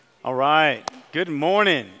All right. Good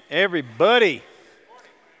morning, everybody.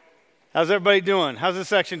 How's everybody doing? How's this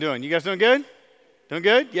section doing? You guys doing good? Doing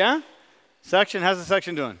good? Yeah? Section, how's the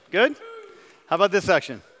section doing? Good? How about this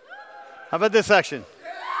section? How about this section?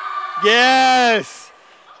 Yes!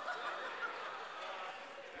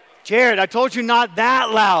 Jared, I told you not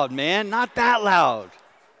that loud, man. Not that loud.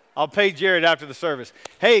 I'll pay Jared after the service.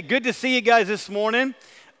 Hey, good to see you guys this morning.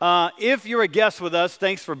 If you're a guest with us,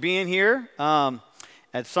 thanks for being here.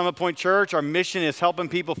 At Summit Point Church, our mission is helping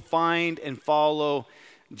people find and follow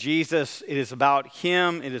Jesus. It is about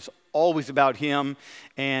Him. It is always about Him.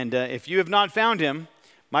 And if you have not found Him,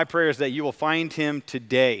 my prayer is that you will find Him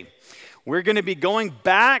today. We're going to be going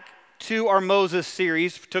back to our Moses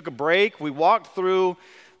series. We took a break. We walked through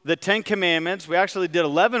the 10 Commandments. We actually did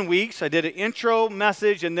 11 weeks. I did an intro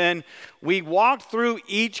message, and then we walked through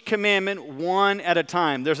each commandment one at a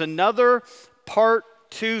time. There's another part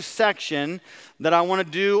 2 section that I want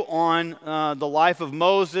to do on the life of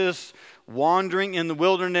Moses, wandering in the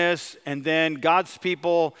wilderness, and then God's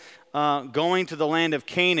people going to the land of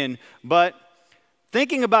Canaan. But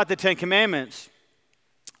thinking about the 10 Commandments,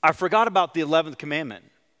 I forgot about the 11th commandment.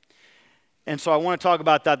 And so I want to talk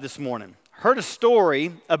about that this morning. Heard a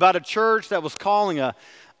story about a church that was calling a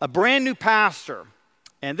brand new pastor.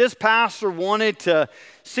 And this pastor wanted to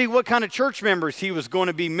see what kind of church members he was going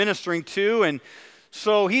to be ministering to. And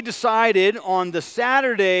so he decided on the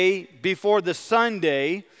Saturday before the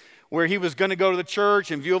Sunday, where he was going to go to the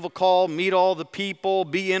church in view of a call, meet all the people,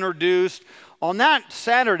 be introduced. On that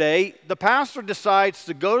Saturday, the pastor decides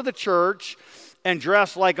to go to the church and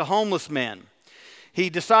dress like a homeless man. He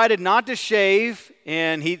decided not to shave,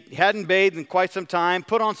 and he hadn't bathed in quite some time,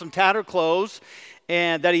 put on some tattered clothes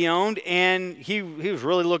that he owned, and he was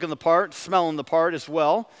really looking the part, smelling the part as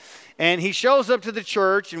well. And he shows up to the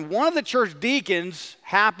church, and one of the church deacons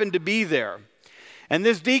happened to be there. And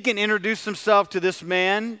this deacon introduced himself to this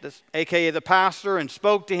man, a.k.a. the pastor, and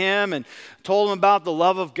spoke to him and told him about the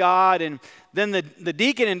love of God. And then the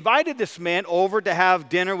deacon invited this man over to have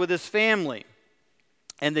dinner with his family.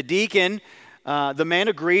 And the man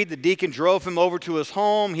agreed. The deacon drove him over to his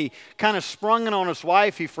home. He kind of sprung it on his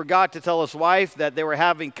wife. He forgot to tell his wife that they were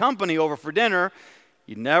having company over for dinner.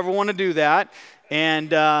 You never want to do that. And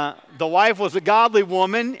the wife was a godly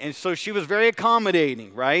woman, and so she was very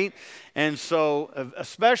accommodating, right? And so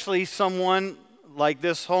especially someone like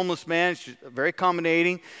this homeless man, she's very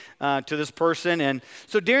accommodating to this person. And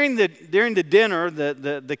so during the dinner,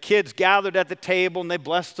 the kids gathered at the table, and they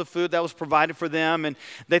blessed the food that was provided for them, and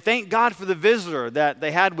they thanked God for the visitor that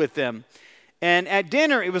they had with them. And at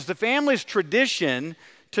dinner, it was the family's tradition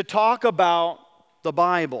to talk about the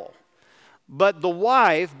Bible. But the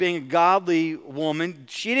wife, being a godly woman,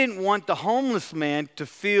 she didn't want the homeless man to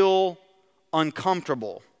feel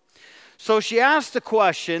uncomfortable. So she asked a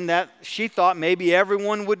question that she thought maybe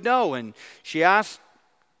everyone would know. And she asked,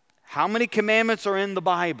 how many commandments are in the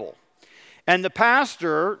Bible? And the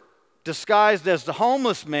pastor, disguised as the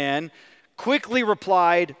homeless man, quickly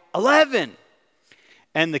replied, 11.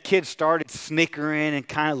 And the kids started snickering and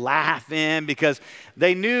kind of laughing because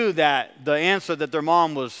they knew that the answer that their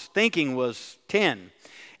mom was thinking was 10.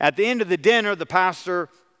 At the end of the dinner, the pastor,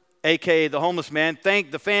 a.k.a. the homeless man,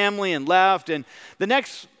 thanked the family and left. And the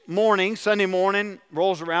next morning, Sunday morning,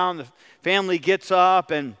 rolls around, the family gets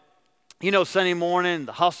up, and Sunday morning,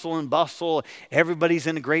 the hustle and bustle, everybody's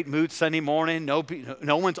in a great mood Sunday morning. No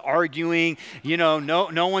one's arguing,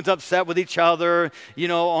 no one's upset with each other,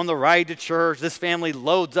 on the ride to church. This family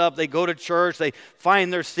loads up, they go to church, they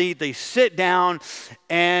find their seat, they sit down,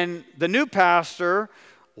 and the new pastor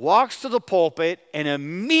walks to the pulpit, and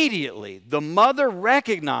immediately the mother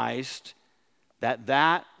recognized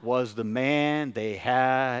that was the man they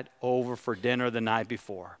had over for dinner the night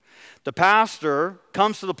before. The pastor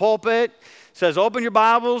comes to the pulpit, says, open your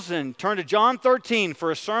Bibles and turn to John 13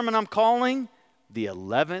 for a sermon I'm calling the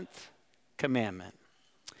 11th Commandment.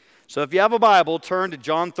 So if you have a Bible, turn to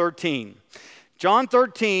John 13. John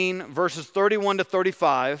 13, verses 31 to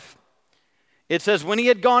 35. It says, when he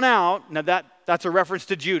had gone out, now that's a reference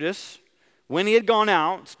to Judas. When he had gone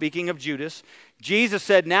out, speaking of Judas, Jesus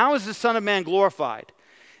said, now is the Son of Man glorified,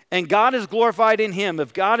 and God is glorified in him.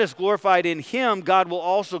 If God is glorified in him, God will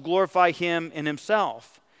also glorify him in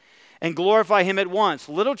himself and glorify him at once.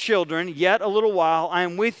 Little children, yet a little while I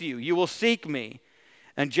am with you. You will seek me.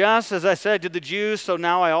 And just as I said to the Jews, so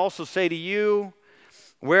now I also say to you,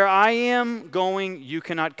 where I am going, you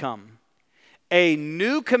cannot come. A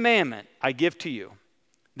new commandment I give to you,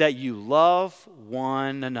 that you love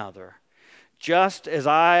one another. Just as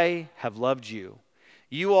I have loved you,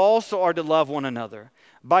 you also are to love one another.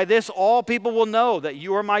 By this all people will know that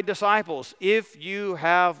you are my disciples, if you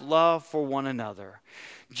have love for one another.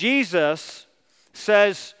 Jesus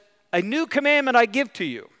says, a new commandment I give to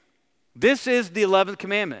you. This is the 11th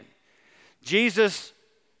commandment. Jesus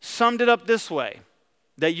summed it up this way,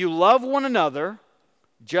 that you love one another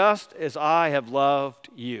just as I have loved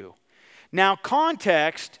you. Now,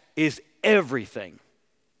 context is everything.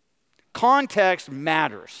 Context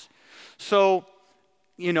matters. So,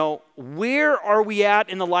 where are we at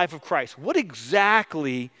in the life of Christ? What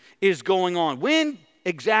exactly is going on? When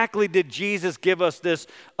exactly did Jesus give us this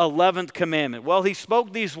 11th commandment? Well, he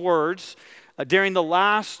spoke these words during the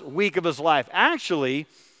last week of his life. Actually,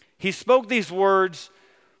 he spoke these words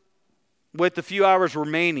with the few hours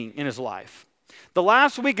remaining in his life. The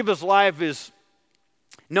last week of his life is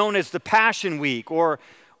known as the Passion Week or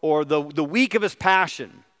the week of his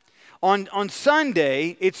passion. On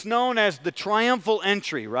Sunday, it's known as the triumphal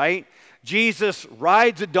entry, right? Jesus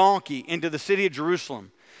rides a donkey into the city of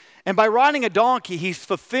Jerusalem. And by riding a donkey, he's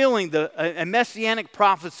fulfilling a messianic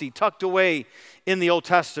prophecy tucked away in the Old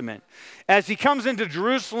Testament. As he comes into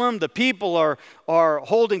Jerusalem, the people are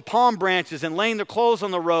holding palm branches and laying their clothes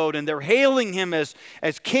on the road, and they're hailing him as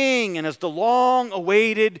king and as the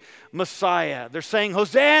long-awaited Messiah. They're saying,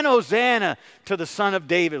 Hosanna, Hosanna to the Son of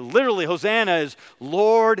David. Literally, Hosanna is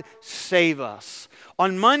Lord, save us.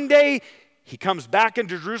 On Monday, he comes back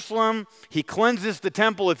into Jerusalem. He cleanses the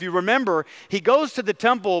temple. If you remember, he goes to the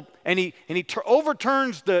temple and he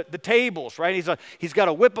overturns the tables, right? He's got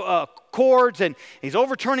a whip cords and he's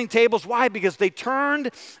overturning tables. Why? Because they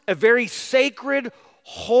turned a very sacred,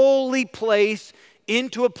 holy place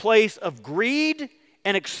into a place of greed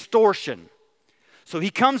and extortion. So he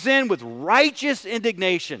comes in with righteous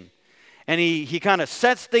indignation and he kind of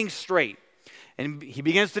sets things straight and he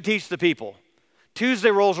begins to teach the people.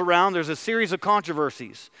 Tuesday rolls around, there's a series of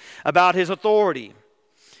controversies about his authority,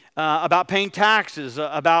 about paying taxes,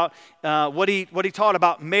 about what he taught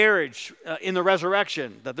about marriage in the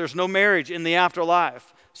resurrection, that there's no marriage in the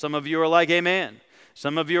afterlife. Some of you are like, amen.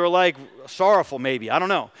 Some of you are like, sorrowful maybe, I don't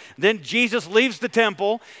know. Then Jesus leaves the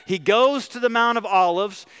temple, he goes to the Mount of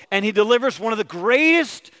Olives, and he delivers one of the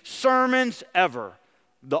greatest sermons ever,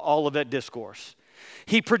 the Olivet Discourse.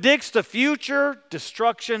 He predicts the future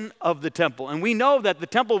destruction of the temple. And we know that the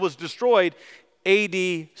temple was destroyed AD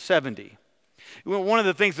 70. One of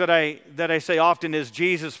the things that I say often is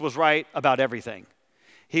Jesus was right about everything.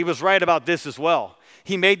 He was right about this as well.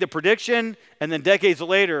 He made the prediction, and then decades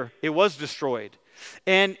later, it was destroyed.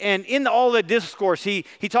 And in all the discourse, he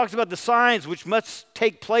talks about the signs which must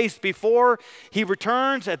take place before he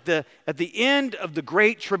returns at the end of the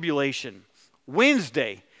Great Tribulation.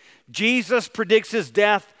 Wednesday, Jesus predicts his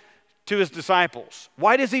death to his disciples.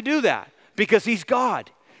 Why does he do that? Because he's God.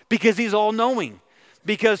 Because he's all-knowing.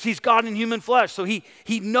 Because he's God in human flesh. So he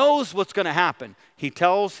knows what's going to happen. He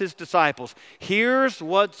tells his disciples, here's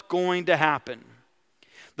what's going to happen.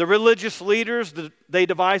 The religious leaders, they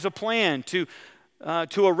devise a plan to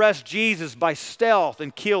arrest Jesus by stealth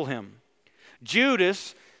and kill him.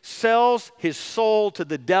 Judas sells his soul to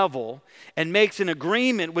the devil and makes an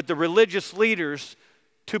agreement with the religious leaders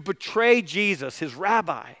to betray Jesus, his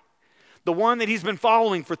rabbi, the one that he's been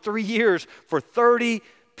following for 3 years, for 30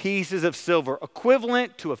 pieces of silver,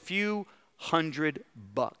 equivalent to a few $100.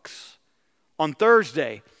 On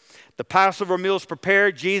Thursday, the Passover meal is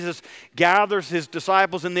prepared. Jesus gathers his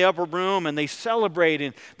disciples in the upper room and they celebrate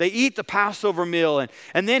and they eat the Passover meal.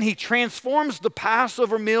 And then he transforms the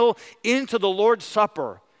Passover meal into the Lord's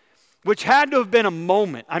Supper, which had to have been a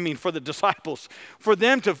moment, for the disciples, for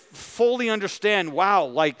them to fully understand, wow,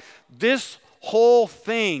 like this whole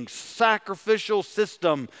thing, sacrificial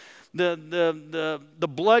system, the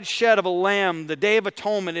bloodshed of a lamb, the Day of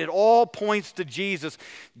Atonement, it all points to Jesus.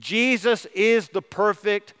 Jesus is the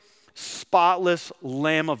perfect, spotless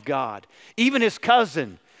Lamb of God. Even his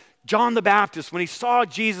cousin, John the Baptist, when he saw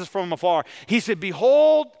Jesus from afar, he said,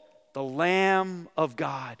 behold, the Lamb of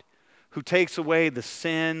God, who takes away the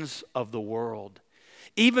sins of the world.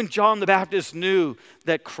 Even John the Baptist knew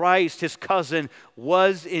that Christ, his cousin,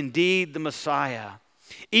 was indeed the Messiah.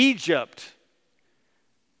 Egypt,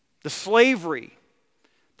 the slavery,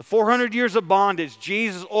 the 400 years of bondage,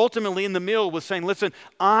 Jesus ultimately in the meal was saying, listen,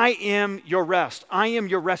 I am your rest. I am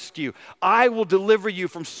your rescue. I will deliver you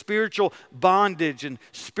from spiritual bondage and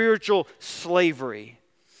spiritual slavery.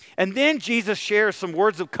 And then Jesus shares some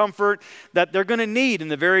words of comfort that they're going to need in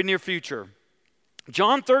the very near future.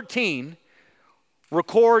 John 13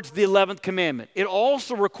 records the 11th commandment. It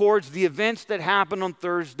also records the events that happened on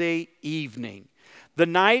Thursday evening, the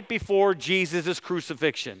night before Jesus'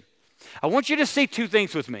 crucifixion. I want you to see two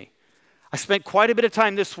things with me. I spent quite a bit of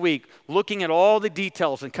time this week looking at all the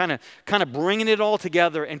details and kind of bringing it all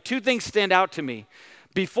together. And two things stand out to me.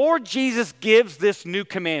 Before Jesus gives this new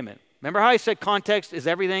commandment, remember how I said context is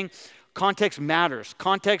everything? Context matters.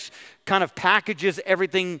 Context kind of packages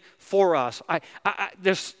everything for us.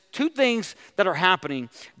 There's two things that are happening.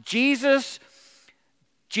 Jesus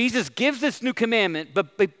gives this new commandment,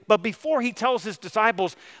 but before he tells his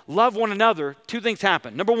disciples, love one another, two things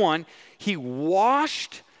happen. Number one, he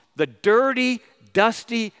washed the dirty,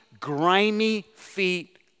 dusty, grimy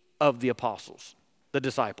feet of the apostles, the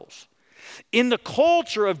disciples. In the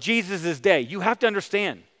culture of Jesus' day, you have to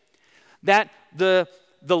understand that the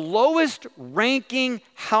lowest ranking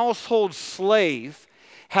household slave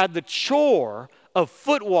had the chore of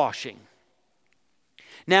foot washing.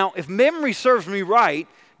 Now, if memory serves me right,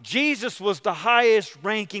 Jesus was the highest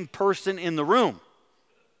ranking person in the room.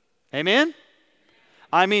 Amen?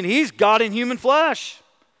 I mean, he's God in human flesh.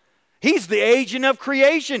 He's the agent of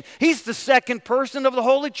creation. He's the second person of the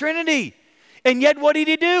Holy Trinity. And yet what did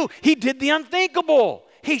he do? He did the unthinkable.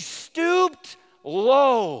 He stooped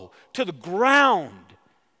low to the ground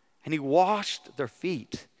and he washed their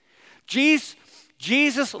feet. Jesus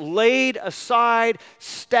laid aside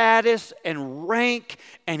status and rank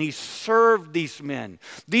and he served these men.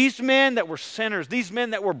 These men that were sinners, these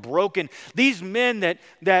men that were broken, these men that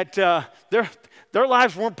their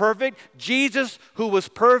lives weren't perfect. Jesus, who was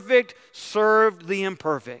perfect, served the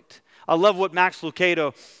imperfect. I love what Max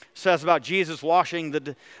Lucado says about Jesus washing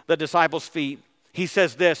the disciples' feet. He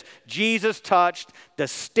says this: Jesus touched the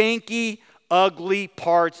stinky, ugly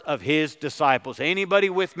parts of his disciples. Anybody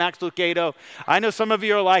with Max Lucado? I know some of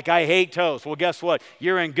you are like, I hate toes. Well, guess what?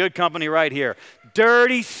 You're in good company right here.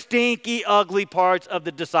 Dirty, stinky, ugly parts of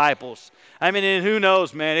the disciples. I mean, and who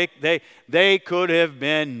knows, man? They could have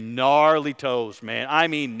been gnarly toes, man. I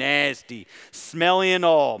mean, nasty, smelly and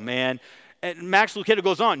all, man. And Max Lucado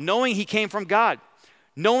goes on, knowing he came from God,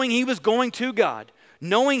 knowing he was going to God,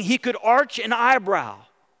 knowing he could arch an eyebrow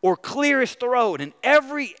or clear his throat, and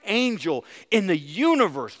every angel in the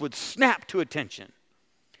universe would snap to attention.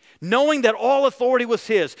 Knowing that all authority was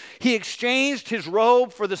his, he exchanged his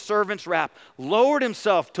robe for the servant's wrap, lowered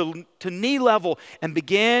himself to knee level, and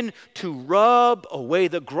began to rub away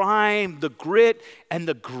the grime, the grit, and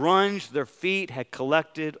the grunge their feet had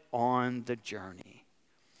collected on the journey.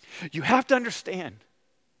 You have to understand.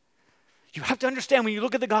 You have to understand when you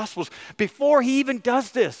look at the Gospels, before he even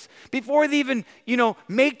does this, before they even,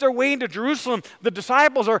 make their way into Jerusalem, the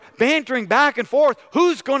disciples are bantering back and forth.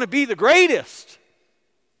 Who's going to be the greatest?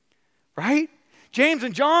 Right? James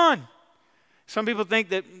and John. Some people think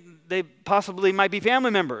that they possibly might be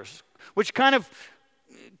family members, which kind of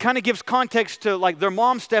gives context to like their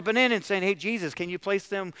mom stepping in and saying, hey, Jesus, can you place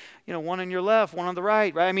them, one on your left, one on the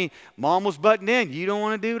right? I mean, mom was butting in. You don't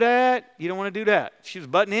want to do that. You don't want to do that. She was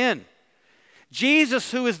butting in.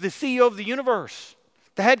 Jesus, who is the CEO of the universe,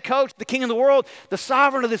 the head coach, the king of the world, the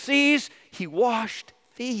sovereign of the seas, he washed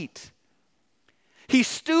feet. He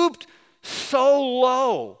stooped so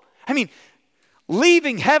low. I mean,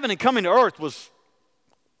 leaving heaven and coming to earth was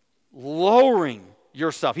lowering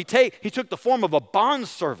yourself. He took the form of a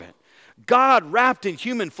bondservant. God, wrapped in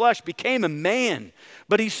human flesh, became a man,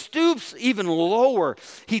 but he stoops even lower.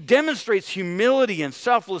 He demonstrates humility and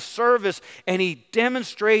selfless service, and he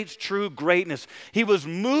demonstrates true greatness. He was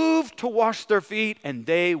moved to wash their feet, and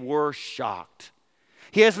they were shocked.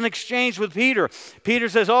 He has an exchange with Peter. Peter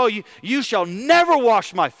says, oh, you shall never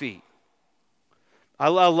wash my feet. I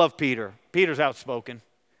love Peter. Peter's outspoken.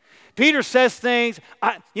 Peter says things,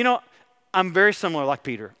 I'm very similar like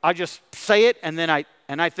Peter. I just say it, and then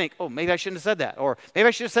I think, oh, maybe I shouldn't have said that, or maybe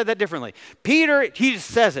I should have said that differently. Peter, he just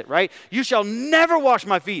says it, right? You shall never wash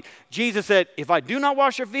my feet. Jesus said, if I do not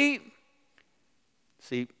wash your feet,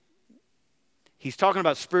 see, he's talking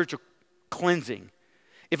about spiritual cleansing.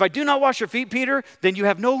 If I do not wash your feet, Peter, then you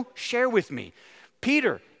have no share with me.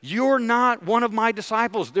 Peter, you're not one of my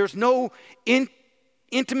disciples. There's no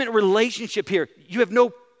intimate relationship here. You have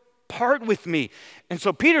no part with me. And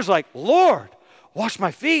so Peter's like, Lord, wash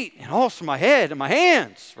my feet and also my head and my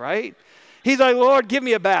hands, right? He's like, Lord, give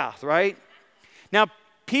me a bath, right? Now,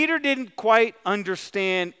 Peter didn't quite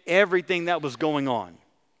understand everything that was going on.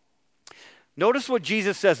 Notice what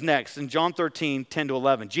Jesus says next in John 13, 10 to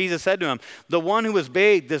 11. Jesus said to him, the one who is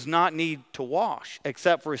bathed does not need to wash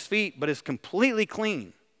except for his feet, but is completely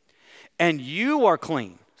clean. And you are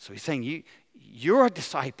clean. So he's saying, you're a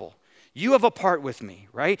disciple. You have a part with me,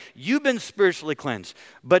 right? You've been spiritually cleansed,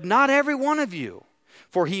 but not every one of you.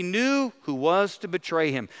 For he knew who was to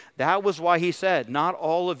betray him. That was why he said, not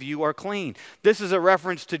all of you are clean. This is a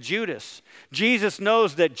reference to Judas. Jesus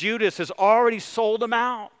knows that Judas has already sold him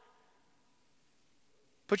out.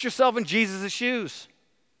 Put yourself in Jesus' shoes.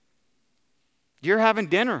 You're having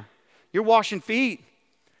dinner. You're washing feet.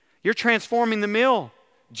 You're transforming the meal.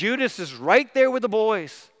 Judas is right there with the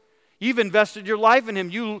boys. You've invested your life in him.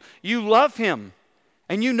 You love him.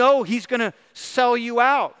 And you know he's going to sell you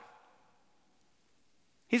out.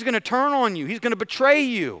 He's going to turn on you. He's going to betray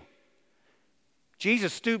you.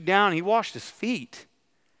 Jesus stooped down and he washed his feet.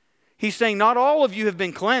 He's saying, not all of you have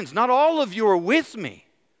been cleansed. Not all of you are with me.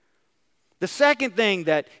 The second thing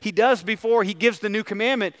that he does before he gives the new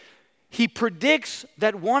commandment, he predicts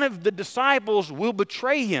that one of the disciples will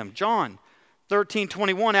betray him. John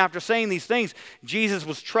 13:21, after saying these things, Jesus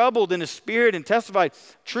was troubled in his spirit and testified,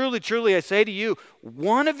 truly, truly, I say to you,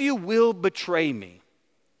 one of you will betray me.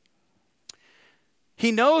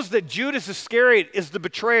 He knows that Judas Iscariot is the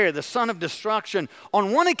betrayer, the son of destruction.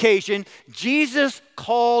 On one occasion, Jesus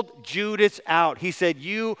called Judas out. He said,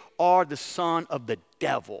 you are the son of the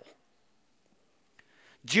devil.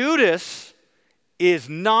 Judas is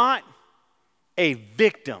not a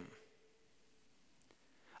victim.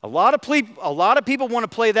 A lot of people want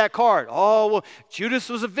to play that card. Oh, well, Judas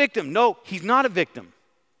was a victim. No, he's not a victim.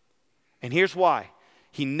 And here's why.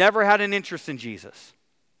 He never had an interest in Jesus.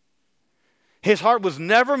 His heart was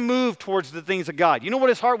never moved towards the things of God. You know what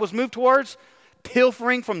his heart was moved towards?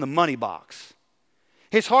 Pilfering from the money box.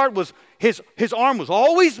 His arm was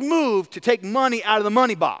always moved to take money out of the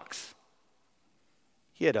money box.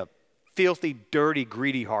 He had a filthy, dirty,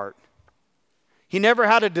 greedy heart. He never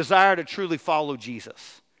had a desire to truly follow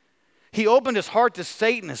Jesus. He opened his heart to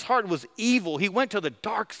Satan. His heart was evil. He went to the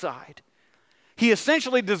dark side. He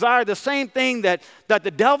essentially desired the same thing that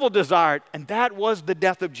the devil desired, and that was the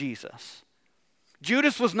death of Jesus.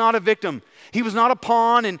 Judas was not a victim. He was not a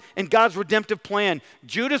pawn in God's redemptive plan.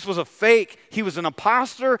 Judas was a fake. He was an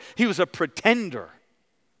imposter. He was a pretender.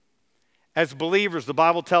 As believers, the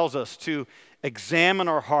Bible tells us to examine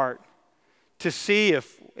our heart to see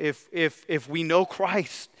if we know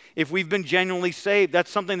Christ, if we've been genuinely saved.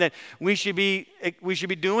 That's something that we should be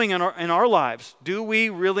doing in our lives. Do we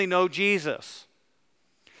really know Jesus?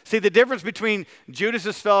 See, the difference between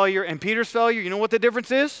Judas's failure and Peter's failure, you know what the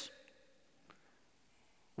difference is?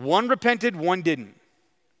 One repented, one didn't.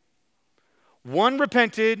 One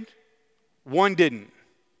repented, one didn't.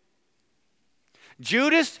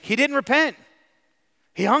 Judas, he didn't repent.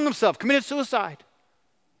 He hung himself, committed suicide.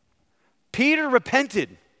 Peter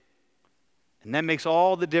repented. And that makes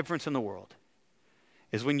all the difference in the world.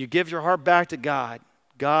 Is when you give your heart back to God,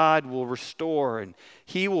 God will restore and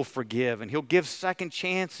he will forgive and he'll give second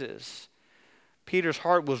chances. Peter's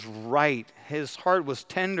heart was right. His heart was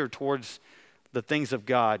tender towards the things of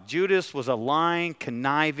God. Judas was a lying,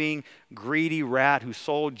 conniving, greedy rat who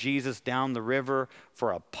sold Jesus down the river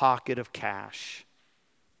for a pocket of cash.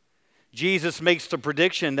 Jesus makes the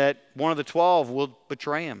prediction that one of the 12 will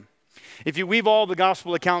betray him. If you weave all the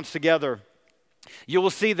gospel accounts together, you will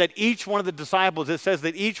see that each one of the disciples, it says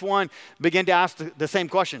that each one began to ask the same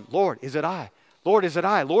question. Lord, is it I? Lord, is it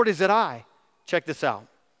I? Lord, is it I? Check this out.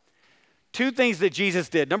 Two things that Jesus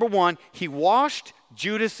did. Number one, he washed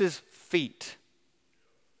Judas's feet.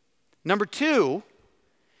 Number two,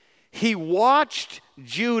 he watched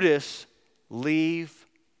Judas leave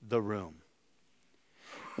the room.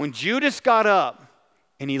 When Judas got up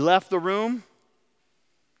and he left the room,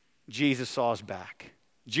 Jesus saw his back.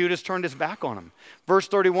 Judas turned his back on him. Verse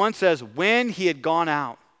 31 says, when he had gone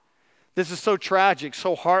out. This is so tragic,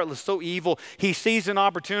 so heartless, so evil. He seized an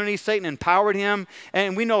opportunity. Satan empowered him.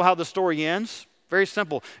 And we know how the story ends. Very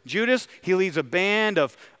simple. Judas, he leads a band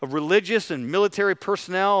of religious and military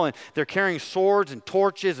personnel, and they're carrying swords and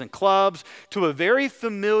torches and clubs to a very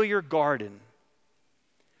familiar garden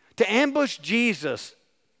to ambush Jesus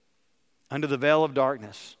under the veil of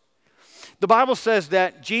darkness. The Bible says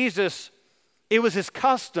that Jesus, it was his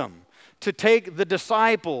custom to take the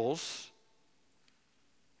disciples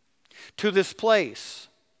to this place.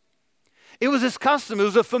 It was his custom. It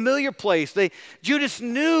was a familiar place. Judas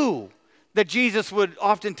knew that Jesus would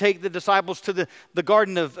often take the disciples to the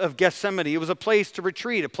Garden of Gethsemane. It was a place to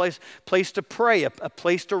retreat, a place to pray, a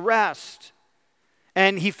place to rest.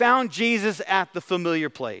 And he found Jesus at the familiar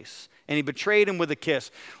place. And he betrayed him with a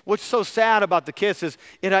kiss. What's so sad about the kiss is,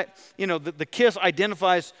 the kiss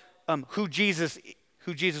identifies who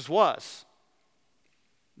Jesus was.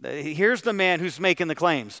 Here's the man who's making the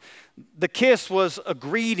claims. The kiss was a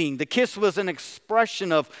greeting. The kiss was an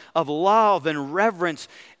expression of love and reverence.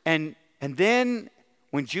 And then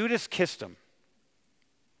when Judas kissed him,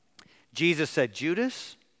 Jesus said,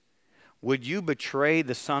 Judas, would you betray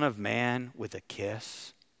the Son of Man with a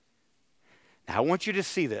kiss? Now I want you to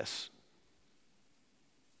see this.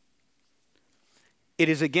 It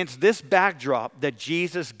is against this backdrop that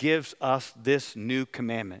Jesus gives us this new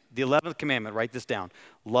commandment. The 11th commandment, write this down.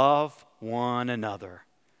 Love one another.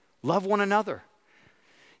 Love one another.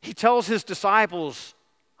 He tells his disciples,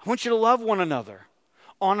 I want you to love one another.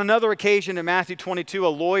 On another occasion in Matthew 22, a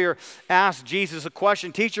lawyer asked Jesus a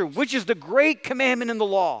question, Teacher, which is the great commandment in the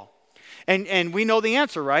law? And we know the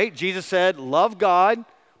answer, right? Jesus said, love God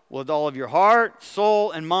with all of your heart, soul,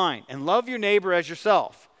 and mind, and love your neighbor as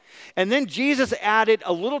yourself. And then Jesus added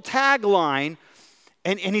a little tagline,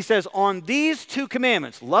 and he says, on these two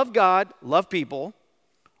commandments, love God, love people,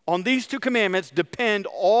 on these two commandments depend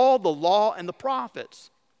all the law and the prophets.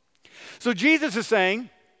 So Jesus is saying,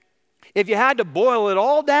 if you had to boil it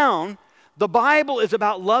all down, the Bible is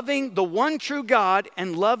about loving the one true God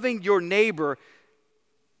and loving your neighbor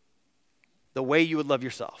the way you would love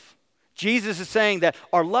yourself. Jesus is saying that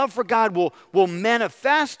our love for God will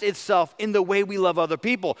manifest itself in the way we love other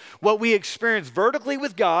people. What we experience vertically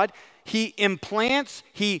with God, He implants,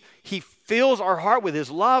 He fills our heart with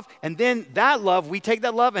His love, and then that love, we take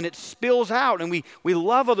that love and it spills out, and we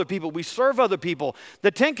love other people, we serve other people.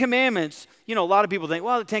 The Ten Commandments, a lot of people think,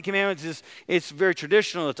 well, the Ten Commandments it's very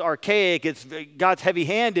traditional, it's archaic, it's God's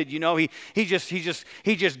heavy-handed, He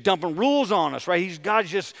just dumping rules on us, right?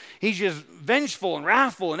 God's just vengeful and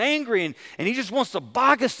wrathful and angry, and He just wants to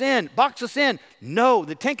box us in. No,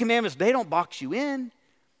 the Ten Commandments, they don't box you in.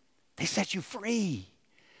 They set you free.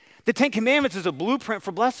 The Ten Commandments is a blueprint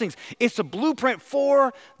for blessings. It's a blueprint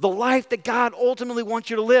for the life that God ultimately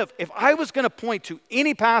wants you to live. If I was going to point to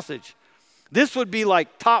any passage, this would be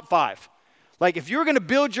like top 5. Like if you're going to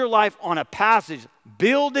build your life on a passage,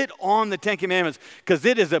 build it on the Ten Commandments, because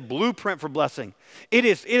it is a blueprint for blessing. It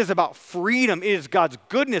is about freedom. It is God's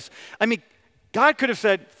goodness. I mean, God could have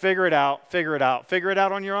said, figure it out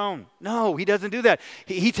on your own. No, He doesn't do that.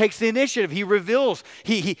 He takes the initiative. He reveals.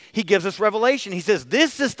 He gives us revelation. He says,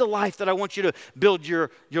 this is the life that I want you to build your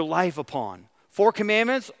life upon. 4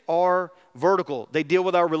 commandments are vertical. They deal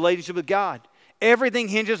with our relationship with God. Everything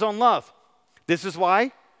hinges on love. This is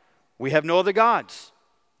why we have no other gods,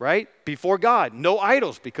 right? Before God. No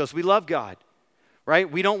idols, because we love God, right?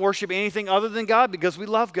 We don't worship anything other than God because we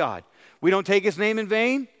love God. We don't take His name in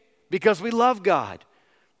vain because we love God,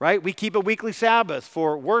 right? We keep a weekly Sabbath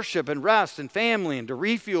for worship and rest and family and to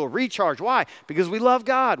refuel, recharge. Why? Because we love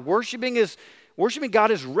God. Worshiping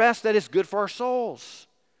God is rest that is good for our souls.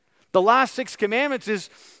 The last 6 commandments is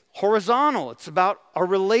horizontal. It's about our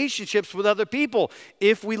relationships with other people.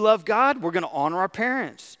 If we love God, we're going to honor our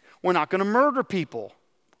parents. We're not going to murder people.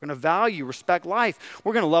 We're going to value, respect life.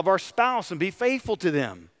 We're going to love our spouse and be faithful to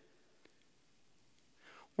them.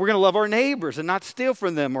 We're going to love our neighbors and not steal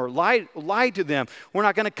from them or lie to them. We're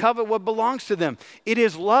not going to covet what belongs to them. It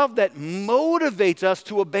is love that motivates us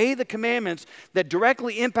to obey the commandments that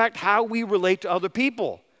directly impact how we relate to other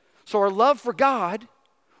people. So our love for God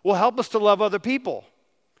will help us to love other people.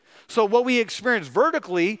 So what we experience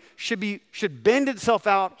vertically should bend itself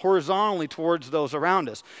out horizontally towards those around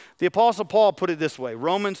us. The Apostle Paul put it this way,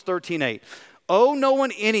 Romans 13:8. Owe no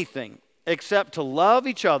one anything except to love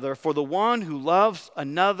each other, for the one who loves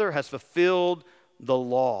another has fulfilled the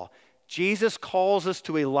law. Jesus calls us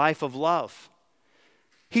to a life of love.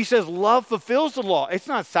 He says love fulfills the law. It's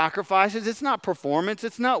not sacrifices. It's not performance.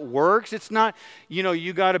 It's not works. It's not,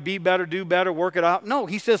 you got to be better, do better, work it out. No,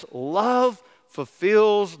 he says love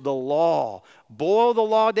fulfills the law. Boil the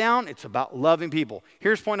law down, it's about loving people.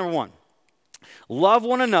 Here's point number 1. Love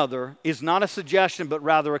one another is not a suggestion, but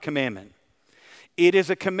rather a commandment. It is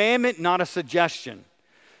a commandment, not a suggestion.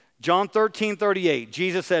 John 13:38,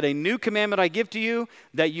 Jesus said, a new commandment I give to you,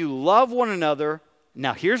 that you love one another.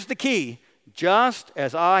 Now here's the key. Just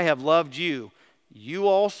as I have loved you, you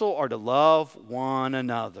also are to love one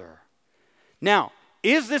another. Now,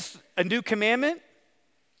 is this a new commandment?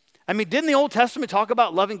 I mean, didn't the Old Testament talk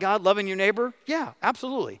about loving God, loving your neighbor? Yeah,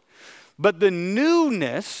 absolutely. But the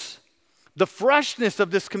newness, the freshness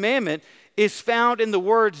of this commandment is found in the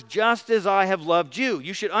words, just as I have loved you.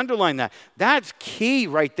 You should underline that. That's key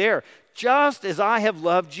right there. Just as I have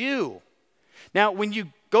loved you. Now, when you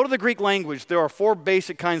go to the Greek language, there are 4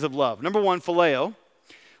 basic kinds of love. Number 1, phileo,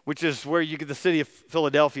 which is where you get the city of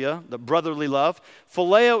Philadelphia, the brotherly love.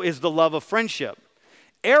 Phileo is the love of friendship.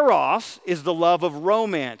 Eros is the love of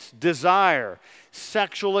romance, desire,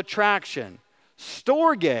 sexual attraction.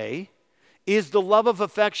 Storge is the love of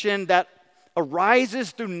affection that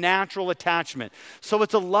arises through natural attachment. So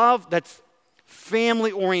it's a love that's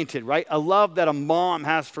family-oriented, right? A love that a mom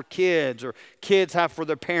has for kids or kids have for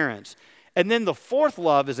their parents. And then the 4th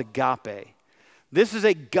love is agape. This is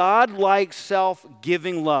a God-like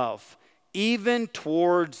self-giving love, even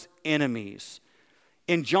towards enemies.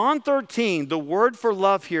 In John 13, the word for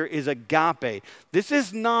love here is agape. This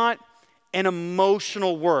is not an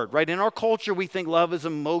emotional word, right? In our culture, we think love is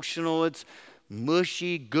emotional. It's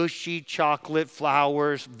mushy, gushy, chocolate,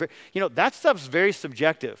 flowers. That stuff's very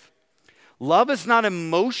subjective. Love is not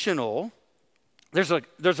emotional. There's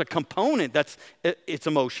a component it's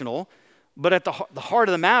emotional, but at the heart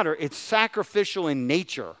of the matter, it's sacrificial in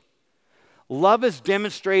nature. Love is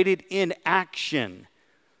demonstrated in action.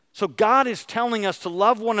 So God is telling us to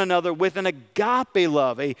love one another with an agape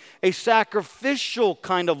love, a sacrificial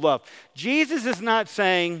kind of love. Jesus is not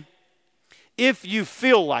saying, if you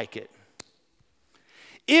feel like it,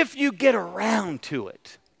 if you get around to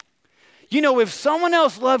it. If someone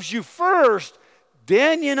else loves you first,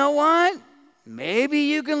 then you know what? Maybe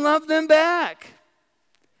you can love them back.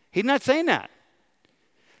 He's not saying that.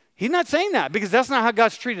 He's not saying that because that's not how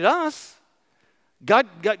God's treated us. God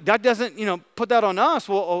doesn't, put that on us.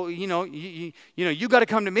 Well, you got to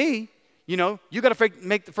come to me. You got to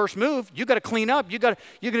make the first move. You got to clean up. You're going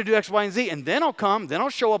to do X, Y, and Z, and then I'll come. Then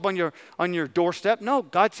I'll show up on your doorstep. No,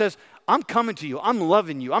 God says, I'm coming to you. I'm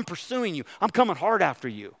loving you. I'm pursuing you. I'm coming hard after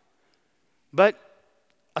you. But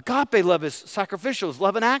agape love is sacrificial. It's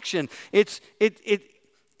love in action. It's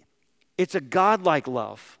a God-like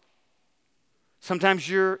love. Sometimes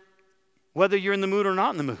whether you're in the mood or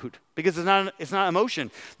not in the mood, because it's not emotion.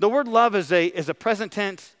 The word love is a present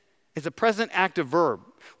tense, is a present active verb,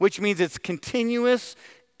 which means it's continuous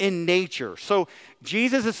in nature. So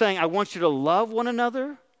Jesus is saying, I want you to love one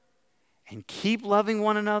another and keep loving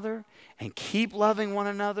one another and keep loving one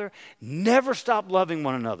another. Never stop loving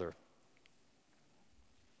one another.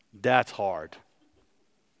 That's hard.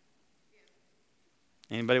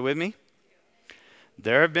 Anybody with me?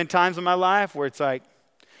 There have been times in my life where it's like,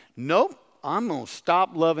 nope, I'm going to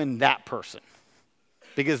stop loving that person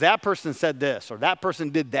because that person said this or that person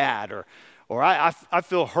did that or I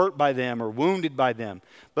feel hurt by them or wounded by them.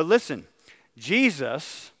 But listen,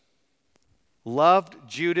 Jesus loved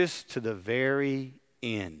Judas to the very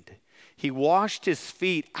end. He washed his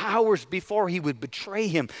feet hours before he would betray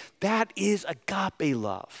him. That is agape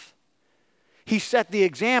love. He set the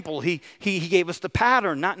example. He gave us the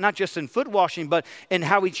pattern, not just in foot washing, but in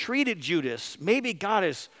how he treated Judas. Maybe God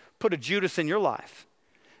has put a Judas in your life.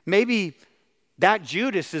 Maybe that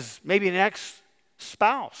Judas is maybe an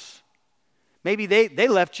ex-spouse. Maybe they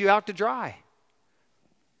left you out to dry.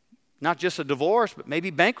 Not just a divorce, but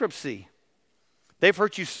maybe bankruptcy. They've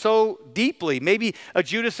hurt you so deeply. Maybe a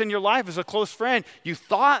Judas in your life is a close friend. You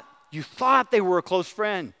thought they were a close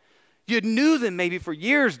friend. You knew them maybe for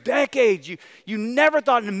years, decades. You never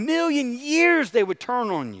thought in a million years they would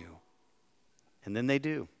turn on you. And then they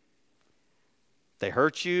do. They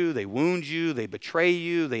hurt you, they wound you, they betray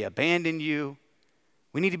you, they abandon you.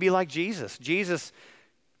 We need to be like Jesus. Jesus,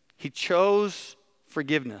 he chose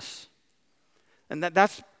forgiveness. And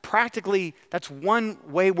that's one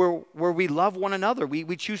way where we love one another.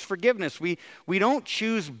 We choose forgiveness. We don't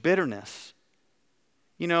choose bitterness.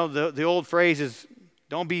 The old phrase is,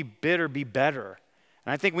 don't be bitter, be better.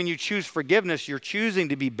 And I think when you choose forgiveness, you're choosing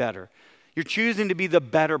to be better. You're choosing to be the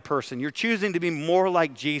better person. You're choosing to be more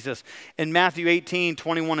like Jesus. In Matthew 18,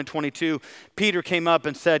 21 and 22, Peter came up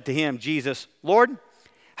and said to him, Jesus, Lord,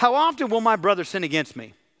 how often will my brother sin against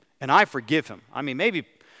me and I forgive him? I mean, maybe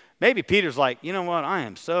Peter's like, you know what? I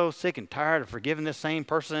am so sick and tired of forgiving this same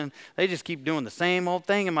person. They just keep doing the same old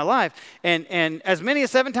thing in my life. And as many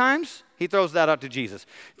as 7 times, he throws that out to Jesus.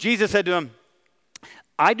 Jesus said to him,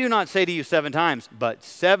 I do not say to you 7 times, but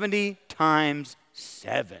 70 times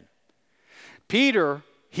 7. Peter,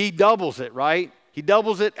 he doubles it, right? He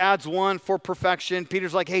doubles it, adds 1 for perfection.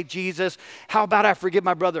 Peter's like, hey, Jesus, how about I forgive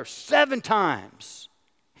my brother 7 times?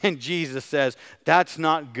 And Jesus says, that's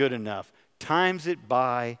not good enough. Times it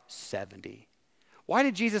by 70. Why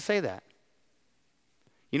did Jesus say that?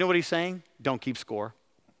 You know what he's saying? Don't keep score.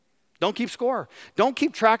 Don't keep score. Don't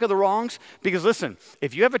keep track of the wrongs. Because listen,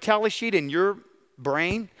 if you have a tally sheet in your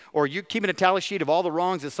brain or you're keeping a tally sheet of all the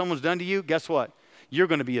wrongs that someone's done to you, guess what? You're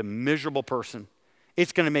going to be a miserable person.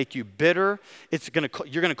 It's going to make you bitter.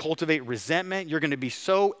 You're going to cultivate resentment. You're going to be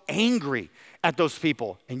so angry at those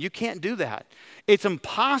people. And you can't do that. It's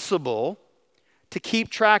impossible to keep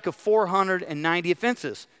track of 490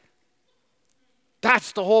 offenses.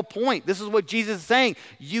 That's the whole point. This is what Jesus is saying.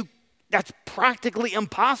 That's practically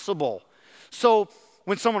impossible. So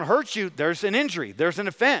when someone hurts you, there's an injury. There's an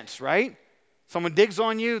offense, right? Someone digs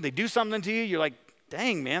on you. They do something to you. You're like,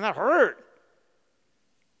 dang, man, that hurt.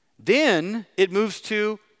 Then it moves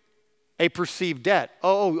to a perceived debt.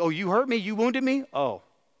 Oh, you hurt me? You wounded me? Oh,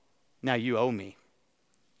 now you owe me.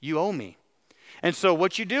 You owe me. And so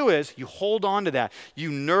what you do is you hold on to that. You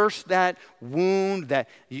nurse that wound, that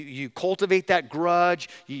you cultivate that grudge.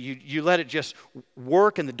 You let it just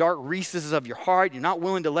work in the dark recesses of your heart. You're not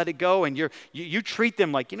willing to let it go, and you treat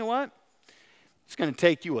them like, you know what? It's going to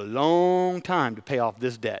take you a long time to pay off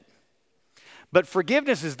this debt. But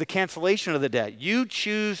forgiveness is the cancellation of the debt. You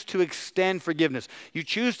choose to extend forgiveness. You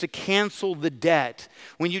choose to cancel the debt.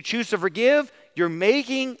 When you choose to forgive, you're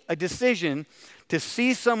making a decision to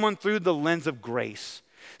see someone through the lens of grace.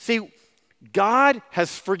 See, God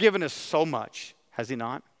has forgiven us so much, has he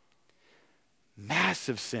not?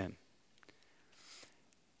 Massive sin.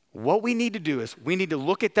 What we need to do is we need to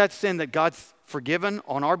look at that sin that God's forgiven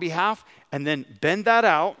on our behalf and then bend that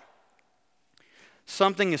out.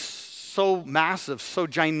 Something is so massive, so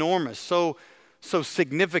ginormous, so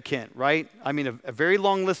significant, right? I mean, a very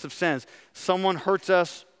long list of sins. Someone hurts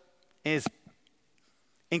us, is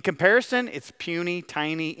in comparison, it's puny,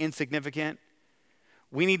 tiny, insignificant.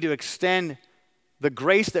 We need to extend the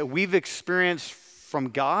grace that we've experienced from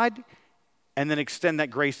God and then extend that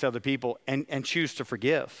grace to other people and choose to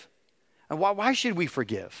forgive. And why should we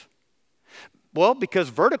forgive? Well, because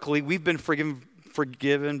vertically, we've been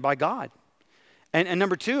forgiven by God. And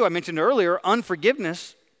number two, I mentioned earlier,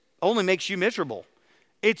 unforgiveness only makes you miserable.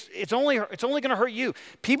 It's only going to hurt you.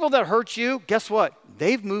 People that hurt you, guess what?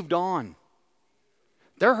 They've moved on.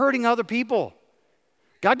 They're hurting other people.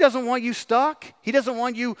 God doesn't want you stuck. He doesn't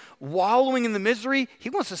want you wallowing in the misery.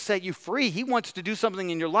 He wants to set you free. He wants to do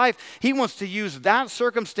something in your life. He wants to use that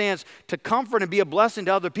circumstance to comfort and be a blessing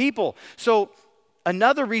to other people. So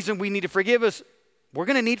another reason we need to forgive is we're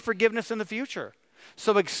going to need forgiveness in the future.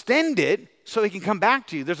 So extend it so he can come back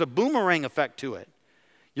to you. There's a boomerang effect to it.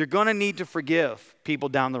 You're going to need to forgive people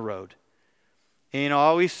down the road. And I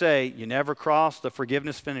always say, you never cross the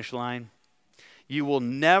forgiveness finish line. You will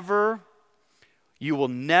never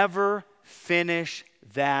finish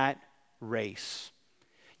that race.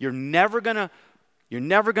 You're never gonna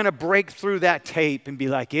break through that tape and be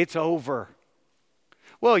like, it's over.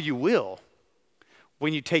 Well, you will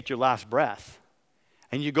when you take your last breath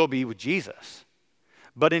and you go be with Jesus.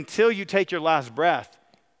 But until you take your last breath,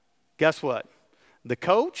 guess what? The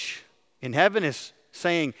coach in heaven is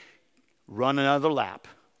saying, run another lap.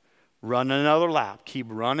 Run another lap. Keep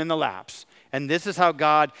running the laps. And this is how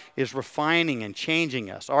God is refining and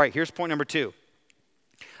changing us. All right, here's point number 2.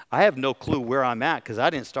 I have no clue where I'm at because I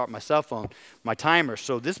didn't start my cell phone, my timer,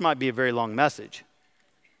 so this might be a very long message.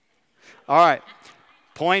 All right,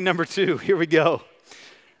 point number 2, here we go.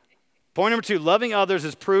 Point number 2, loving others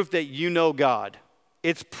is proof that you know God.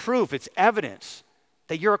 It's proof, it's evidence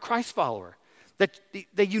that you're a Christ follower, that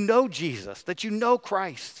you know Jesus, that you know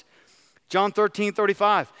Christ. John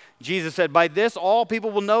 13:35, Jesus said, by this all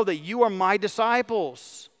people will know that you are my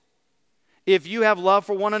disciples, if you have love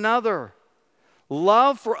for one another.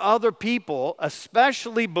 Love for other people,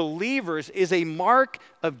 especially believers, is a mark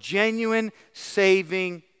of genuine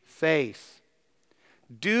saving faith.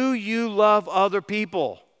 Do you love other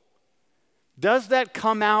people? Does that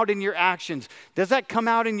come out in your actions? Does that come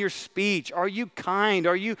out in your speech? Are you kind?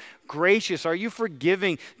 Are you gracious? Are you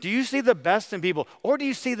forgiving? Do you see the best in people? Or do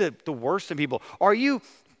you see the worst in people? Are you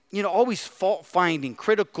always fault-finding,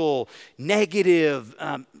 critical, negative,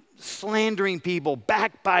 slandering people,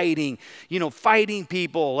 backbiting, fighting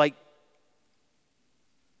people? I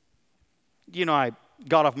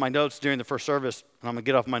got off my notes during the first service, and I'm going to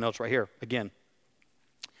get off my notes right here again.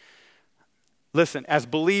 Listen, as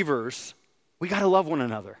believers, we got to love one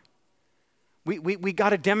another. We got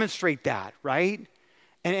to demonstrate that, right?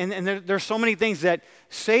 And there's so many things that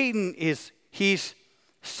Satan he's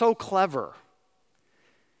so clever.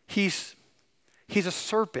 He's a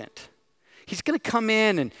serpent. He's going to come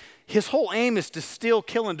in, and his whole aim is to steal,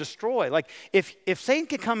 kill, and destroy. Like if Satan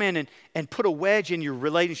can come in and put a wedge in your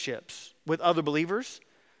relationships with other believers,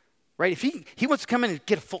 right? If he wants to come in and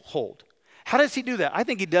get a foothold. How does he do that? I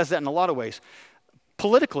think he does that in a lot of ways.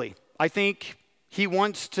 Politically, I think he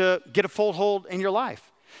wants to get a foothold in your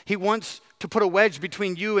life. He wants to put a wedge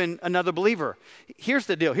between you and another believer. Here's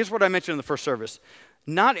the deal. Here's what I mentioned in the first service.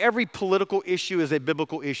 Not every political issue is a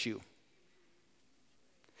biblical issue.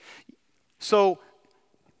 So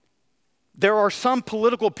there are some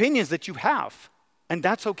political opinions that you have, and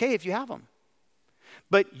that's okay if you have them.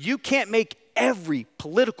 But you can't make every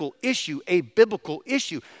political issue a biblical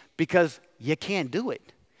issue because you can't do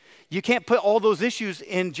it. You can't put all those issues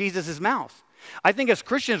in Jesus' mouth. I think as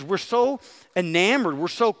Christians, we're so enamored, we're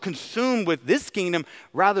so consumed with this kingdom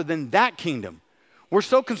rather than that kingdom. We're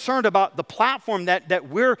so concerned about the platform that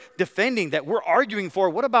we're defending, that we're arguing for.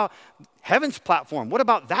 What about heaven's platform? What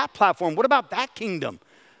about that platform? What about that kingdom?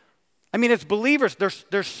 I mean, as believers,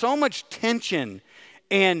 there's so much tension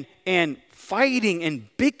and fighting and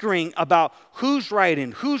bickering about who's right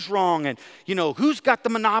and who's wrong and, who's got the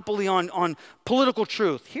monopoly on political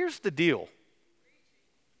truth. Here's the deal.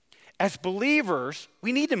 As believers,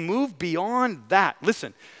 we need to move beyond that.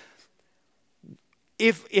 Listen,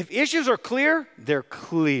 if issues are clear, they're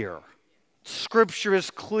clear. Scripture is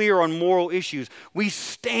clear on moral issues. We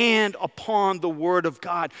stand upon the Word of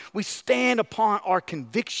God. We stand upon our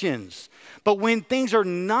convictions. But when things are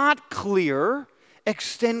not clear,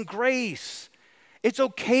 extend grace. It's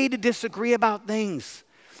okay to disagree about things.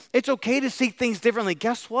 It's okay to see things differently.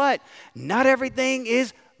 Guess what? Not everything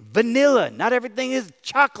is vanilla. Not everything is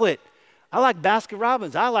chocolate. I like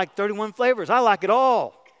Baskin-Robbins. I like 31 flavors. I like it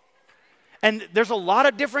all. And there's a lot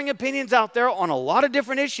of differing opinions out there on a lot of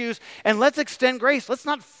different issues, and let's extend grace. Let's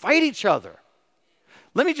not fight each other.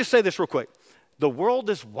 Let me just say this real quick. The world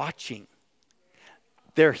is watching.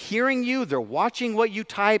 They're hearing you. They're watching what you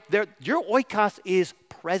type. Your oikos is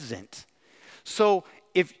present. So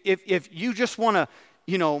if you just want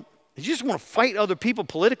to, fight other people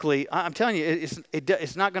politically, I'm telling you,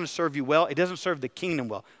 it's not going to serve you well. It doesn't serve the kingdom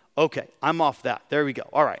well. Okay, I'm off that. There we go.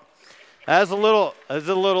 All right.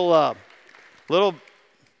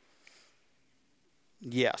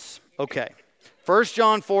 Yes. Okay. 1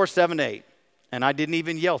 John 4:7-8. And I didn't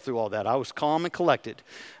even yell through all that. I was calm and collected.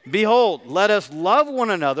 Behold, let us love one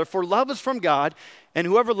another, for love is from God, and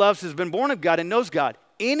whoever loves has been born of God and knows God.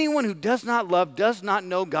 Anyone who does not love does not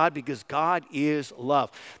know God, because God is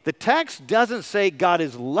love. The text doesn't say God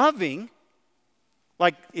is loving,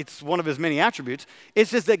 like it's one of his many attributes. It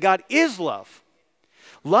says that God is love.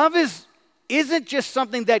 Love isn't just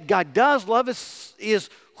something that God does. Love is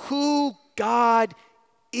who God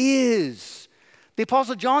is. The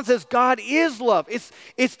Apostle John says God is love.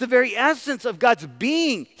 It's the very essence of God's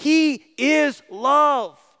being. He is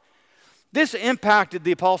love. This impacted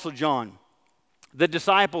the Apostle John, the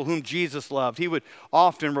disciple whom Jesus loved. He would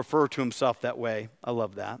often refer to himself that way. I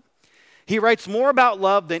love that. He writes more about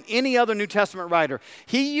love than any other New Testament writer.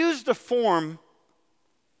 He used the form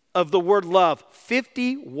of the word love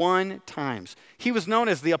 51 times. He was known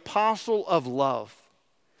as the apostle of love.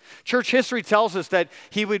 Church history tells us that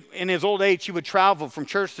he would, in his old age, he would travel from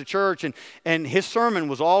church to church, and his sermon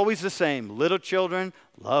was always the same. Little children,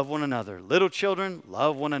 love one another. Little children,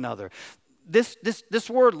 love one another. This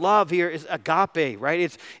word love here is agape,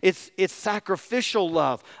 right? It's sacrificial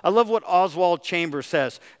love. I love what Oswald Chambers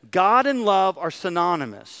says. God and love are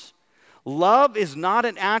synonymous. Love is not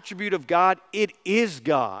an attribute of God, it is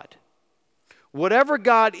God. Whatever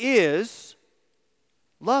God is,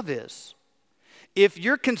 love is. If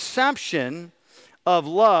your conception of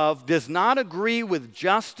love does not agree with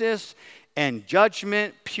justice and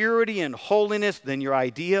judgment, purity and holiness, then your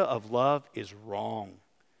idea of love is wrong.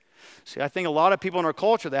 See, I think a lot of people in our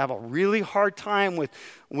culture, they have a really hard time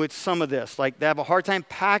with some of this. Like they have a hard time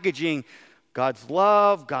packaging God's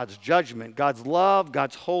love, God's judgment, God's love,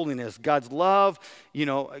 God's holiness, God's love,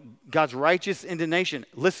 God's righteous indignation.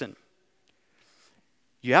 Listen,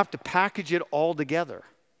 you have to package it all together.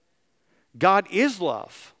 God is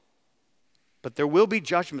love, but there will be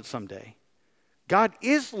judgment someday. God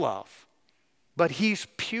is love, but he's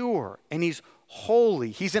pure and he's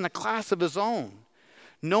holy. He's in a class of his own.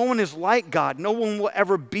 No one is like God. No one will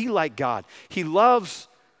ever be like God. He loves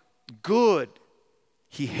good.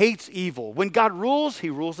 He hates evil. When God rules, he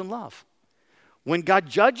rules in love. When God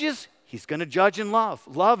judges, he's going to judge in love.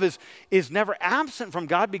 Love is never absent from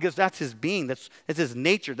God because that's his being. That's his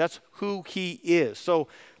nature. That's who he is. So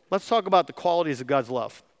let's talk about the qualities of God's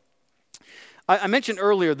love. I mentioned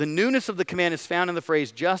earlier, the newness of the command is found in the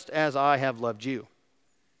phrase, just as I have loved you.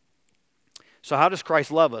 So how does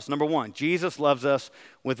Christ love us? Number one, Jesus loves us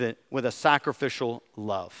with a sacrificial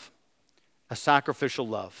love. A sacrificial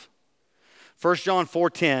love. 1 John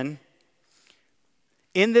 4:10,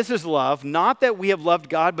 in this is love, not that we have loved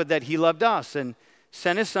God, but that he loved us and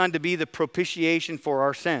sent his son to be the propitiation for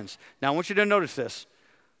our sins. Now I want you to notice this.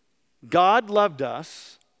 God loved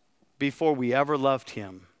us before we ever loved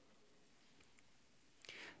him.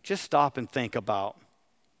 Just stop and think about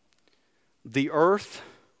the earth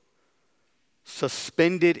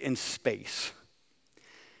suspended in space.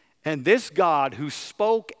 And this God who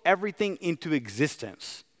spoke everything into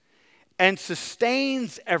existence and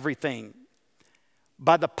sustains everything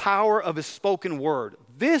by the power of his spoken word.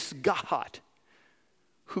 This God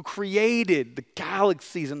who created the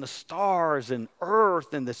galaxies and the stars and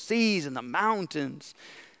earth and the seas and the mountains,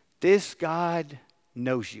 this God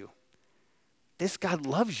knows you. This God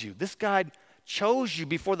loves you. This God chose you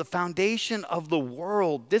before the foundation of the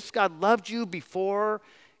world. This God loved you before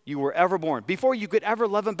you were ever born. Before you could ever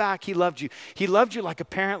love him back, he loved you. He loved you like a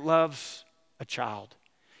parent loves a child.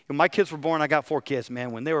 When my kids were born, I got 4 kids,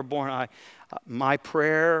 man. When they were born, my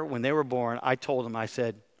prayer when they were born, I told them, I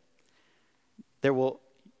said,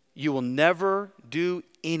 you will never do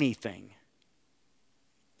anything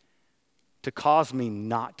to cause me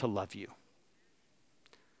not to love you.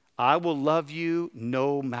 I will love you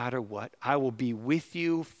no matter what. I will be with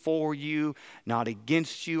you, for you, not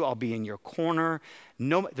against you. I'll be in your corner.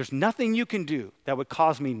 No, there's nothing you can do that would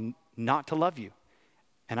cause me not to love you.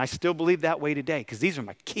 And I still believe that way today because these are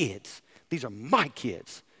my kids. These are my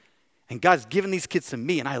kids. And God's given these kids to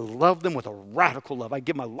me, and I love them with a radical love. I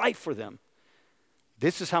give my life for them.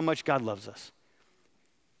 This is how much God loves us.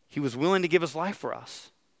 He was willing to give his life for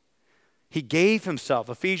us. He gave himself,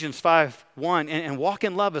 Ephesians 5:1, and walk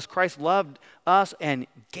in love as Christ loved us and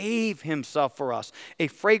gave himself for us, a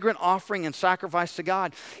fragrant offering and sacrifice to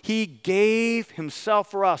God. He gave himself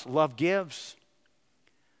for us. Love gives.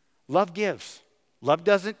 Love gives. Love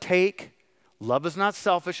doesn't take. Love is not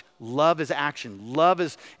selfish. Love is action. Love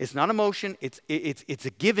is not emotion. It's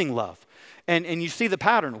a giving love. And you see the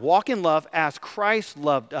pattern. Walk in love as Christ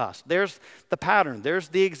loved us. There's the pattern. There's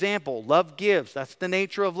the example. Love gives. That's the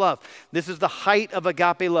nature of love. This is the height of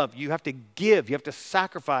agape love. You have to give. You have to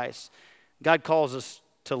sacrifice. God calls us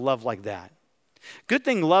to love like that. Good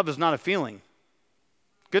thing love is not a feeling.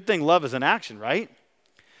 Good thing love is an action, right?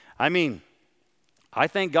 I mean, I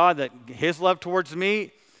thank God that his love towards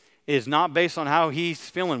me is not based on how he's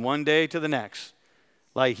feeling one day to the next.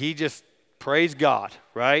 Like he just praise God,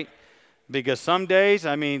 right? Because some days,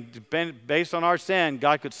 I mean, based on our sin,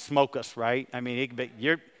 God could smoke us, right? I mean,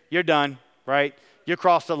 you're done, right? You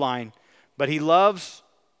crossed the line. But he loves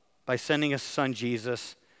by sending his son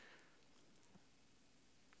Jesus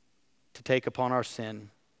to take upon our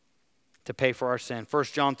sin, to pay for our sin. 1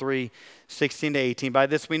 John 3:16-18. By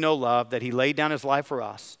this we know love, that he laid down his life for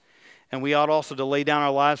us. And we ought also to lay down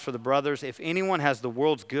our lives for the brothers. If anyone has the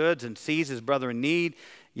world's goods and sees his brother in need,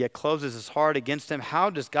 yet closes his heart against him, how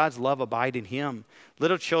does God's love abide in him?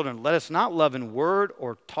 Little children, let us not love in word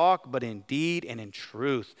or talk, but in deed and in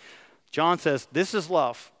truth. John says, this is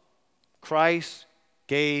love. Christ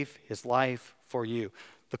gave his life for you.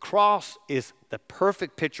 The cross is the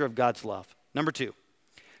perfect picture of God's love. Number 2,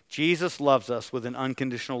 Jesus loves us with an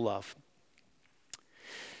unconditional love.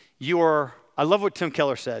 I love what Tim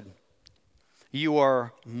Keller said. You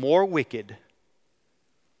are more wicked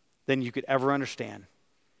than you could ever understand.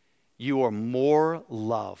 You are more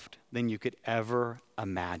loved than you could ever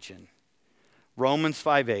imagine. Romans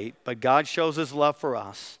 5:8, but God shows his love for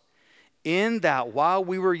us in that while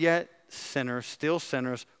we were yet sinners, still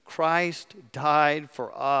sinners, Christ died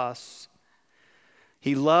for us.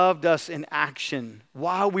 He loved us in action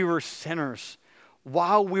while we were sinners,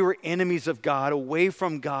 while we were enemies of God, away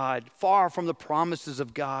from God, far from the promises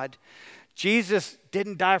of God. Jesus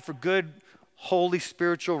didn't die for good, holy,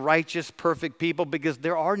 spiritual, righteous, perfect people because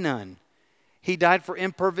there are none. He died for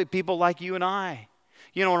imperfect people like you and I.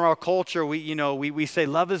 You know, in our culture, we say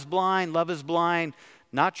love is blind, love is blind.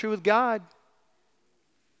 Not true with God.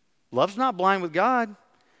 Love's not blind with God.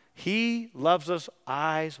 He loves us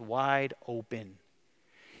eyes wide open.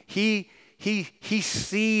 He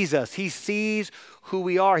sees us. He sees who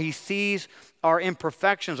we are. He sees our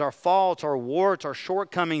imperfections, our faults, our warts, our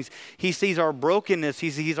shortcomings. He sees our brokenness.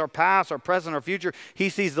 He sees our past, our present, our future. He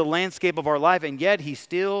sees the landscape of our life, and yet he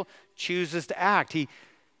still chooses to act.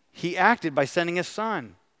 He acted by sending his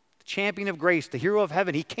son, the champion of grace, the hero of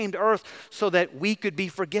heaven. He came to earth so that we could be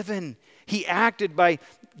forgiven. He acted by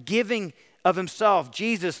giving of himself.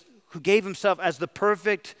 Jesus, who gave himself as the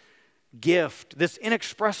perfect gift, this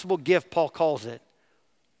inexpressible gift, Paul calls it.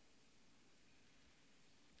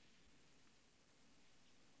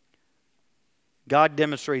 God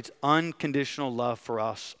demonstrates unconditional love for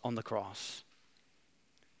us on the cross.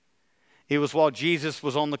 It was while Jesus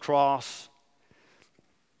was on the cross,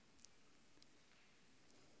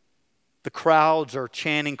 the crowds are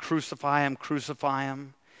chanting, crucify him, crucify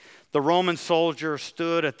him. The Roman soldier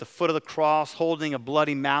stood at the foot of the cross holding a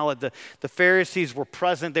bloody mallet. The Pharisees were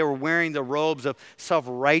present. They were wearing the robes of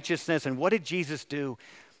self-righteousness. And what did Jesus do?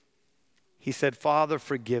 He said, Father,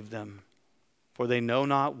 forgive them, for they know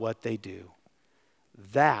not what they do.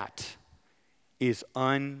 That is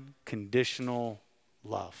unconditional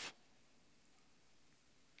love.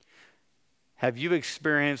 Have you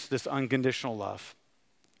experienced this unconditional love?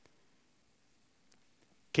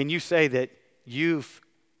 Can you say that you've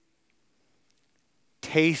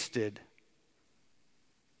tasted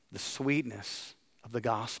the sweetness of the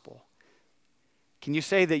gospel? Can you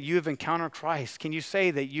say that you have encountered Christ? Can you say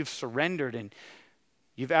that you've surrendered and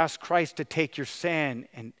You've asked Christ to take your sin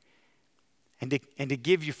and to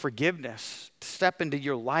give you forgiveness, to step into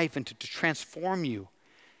your life and to transform you.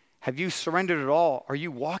 Have you surrendered it all? Are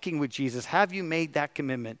you walking with Jesus? Have you made that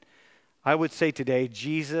commitment? I would say today,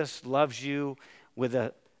 Jesus loves you with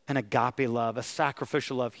an agape love, a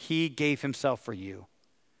sacrificial love. He gave himself for you.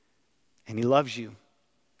 And he loves you.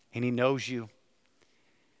 And he knows you.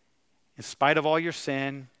 In spite of all your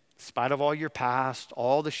sin, in spite of all your past,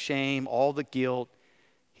 all the shame, all the guilt,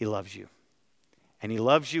 he loves you. And he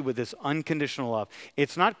loves you with this unconditional love.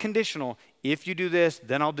 It's not conditional. If you do this,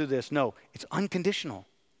 then I'll do this. No, it's unconditional.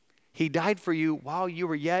 He died for you while you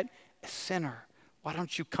were yet a sinner. Why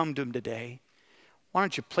don't you come to him today? Why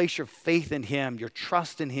don't you place your faith in him, your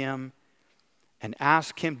trust in him, and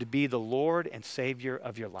ask him to be the Lord and Savior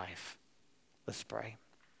of your life? Let's pray.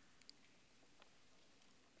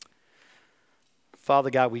 Father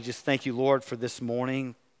God, we just thank you, Lord, for this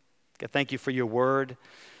morning. God, thank you for your word.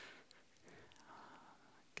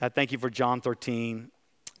 God, thank you for John 13,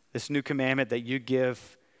 this new commandment that you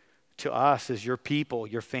give to us as your people,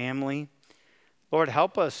 your family. Lord,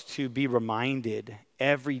 help us to be reminded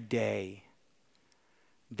every day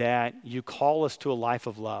that you call us to a life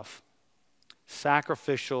of love,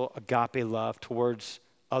 sacrificial agape love towards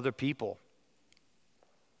other people.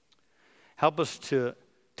 Help us to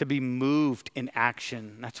be moved in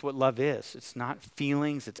action. That's what love is. It's not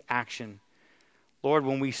feelings, it's action. Lord,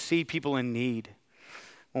 when we see people in need,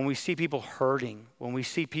 when we see people hurting, when we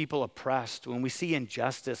see people oppressed, when we see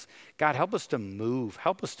injustice, God, help us to move.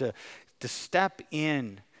 Help us to step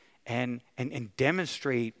in and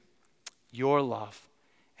demonstrate your love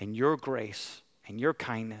and your grace and your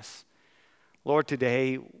kindness. Lord,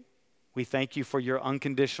 today we thank you for your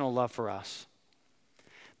unconditional love for us.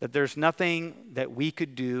 That there's nothing that we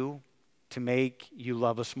could do to make you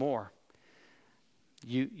love us more.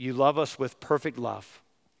 You love us with perfect love.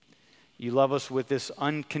 You love us with this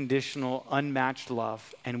unconditional, unmatched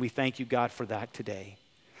love, and we thank you, God, for that today.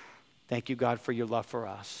 Thank you, God, for your love for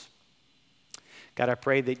us. God, I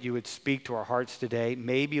pray that you would speak to our hearts today.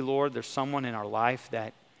 Maybe, Lord, there's someone in our life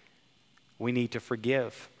that we need to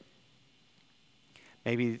forgive.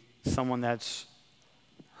 Maybe someone that's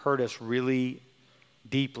hurt us really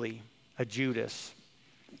deeply, a Judas.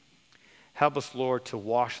 Help us, Lord, to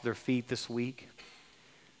wash their feet this week.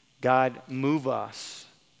 God, move us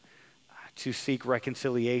to seek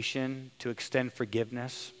reconciliation, to extend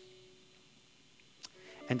forgiveness,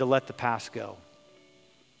 and to let the past go.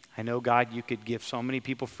 I know, God, you could give so many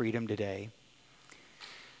people freedom today.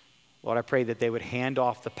 Lord, I pray that they would hand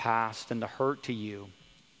off the past and the hurt to you,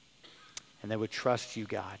 and they would trust you,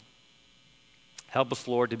 God. Help us,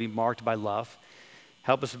 Lord, to be marked by love.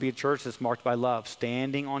 Help us to be a church that's marked by love,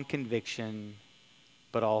 standing on conviction,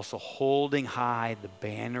 but also holding high the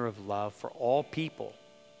banner of love for all people.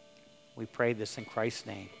 We pray this in Christ's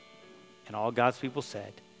name. And all God's people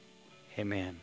said, amen.